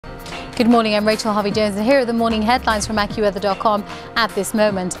Good morning, I'm Rachel Harvey-Jones and here are the morning headlines from AccuWeather.com at this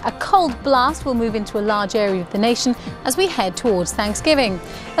moment. A cold blast will move into a large area of the nation as we head towards Thanksgiving.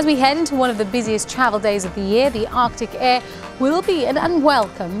 As we head into one of the busiest travel days of the year, the Arctic air will be an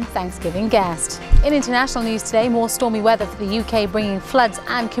unwelcome Thanksgiving guest. In international news today, more stormy weather for the UK, bringing floods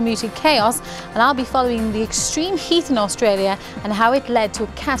and commuter chaos, and I'll be following the extreme heat in Australia and how it led to a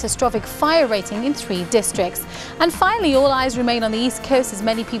catastrophic fire rating in 3 districts. And finally, all eyes remain on the east coast as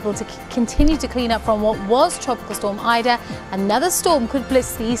many people continue to clean up from what was Tropical Storm Ida. Another storm could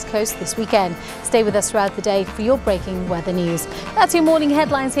blitz the east coast this weekend. Stay with us throughout the day for your breaking weather news. That's your morning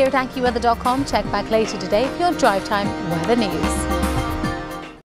headlines here at AccuWeather.com. Check back later today for your drive time weather news.